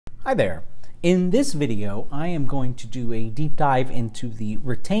Hi there. In this video, I am going to do a deep dive into the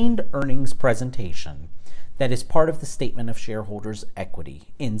retained earnings presentation that is part of the Statement of Shareholders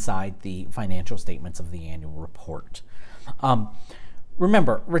Equity inside the financial statements of the annual report.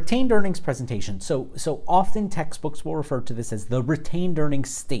 Remember, retained earnings presentation, so often textbooks will refer to this as the retained earnings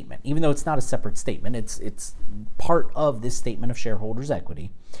statement, even though it's not a separate statement, it's part of this Statement of Shareholders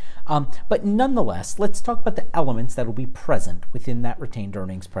Equity. But nonetheless, let's talk about the elements that will be present within that retained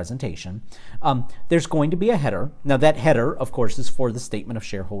earnings presentation. There's going to be a header. Now that header, of course, is for the Statement of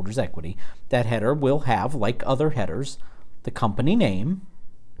Shareholders Equity. That header will have, like other headers, the company name.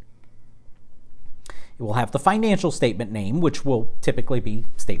 It will have the financial statement name, which will typically be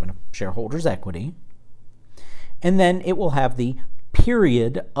Statement of Shareholders Equity. And then it will have the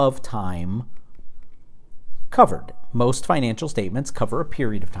period of time covered. Most financial statements cover a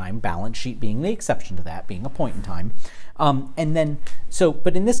period of time, balance sheet being the exception to that, being a point in time.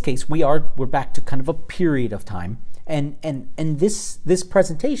 But in this case, we're back to kind of a period of time. And this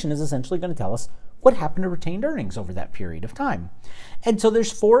presentation is essentially going to tell us what happened to retained earnings over that period of time. And so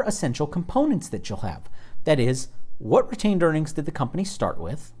there's four essential components that you'll have. That is, what retained earnings did the company start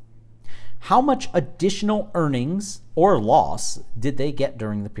with? How much additional earnings or loss did they get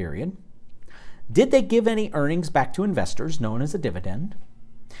during the period? Did they give any earnings back to investors, known as a dividend?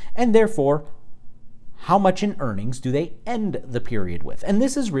 And therefore, how much in earnings do they end the period with? And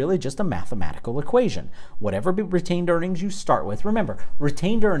this is really just a mathematical equation. Whatever retained earnings you start with, remember,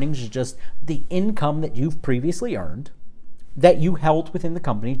 retained earnings is just the income that you've previously earned that you held within the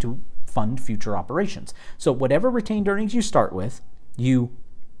company to fund future operations. So whatever retained earnings you start with, you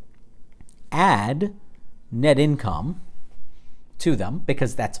add net income to them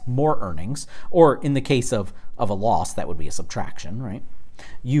because that's more earnings, or in the case of a loss, that would be a subtraction, right?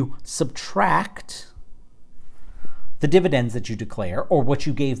 You subtract the dividends that you declare or what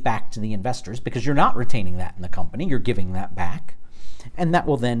you gave back to the investors because you're not retaining that in the company, you're giving that back, and that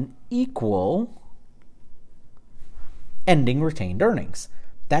will then equal ending retained earnings.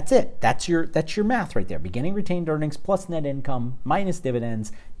 That's it. That's your math right there. Beginning retained earnings plus net income minus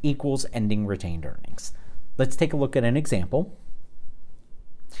dividends equals ending retained earnings. Let's take a look at an example.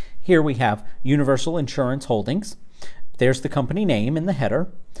 Here we have Universal Insurance Holdings. There's the company name in the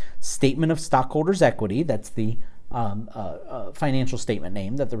header. Statement of Stockholders Equity, that's the financial statement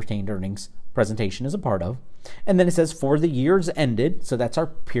name that the retained earnings presentation is a part of. And then it says for the years ended, so that's our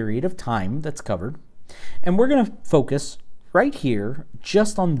period of time that's covered. And we're going to focus right here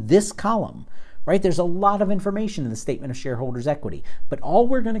just on this column, right? There's a lot of information in the Statement of Shareholders Equity, but all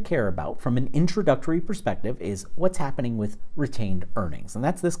we're going to care about from an introductory perspective is what's happening with retained earnings. And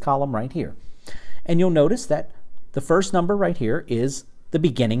that's this column right here. And you'll notice that the first number right here is the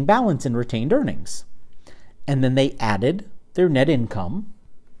beginning balance in retained earnings. And then they added their net income,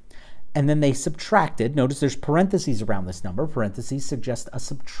 and then they subtracted, notice there's parentheses around this number, parentheses suggest a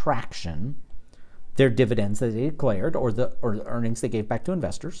subtraction, their dividends that they declared or the earnings they gave back to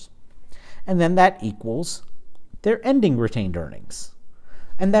investors. And then that equals their ending retained earnings.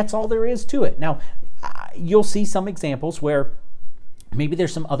 And that's all there is to it. Now, you'll see some examples where maybe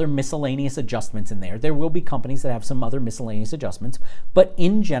there's some other miscellaneous adjustments in there. There will be companies that have some other miscellaneous adjustments, but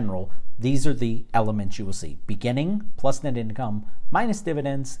in general, these are the elements you will see. Beginning plus net income minus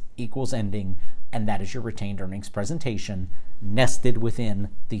dividends equals ending, and that is your retained earnings presentation nested within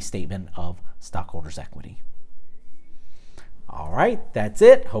the Statement of Stockholders Equity. All right, that's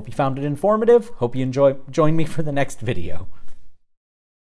it. Hope you found it informative. Hope you join me for the next video.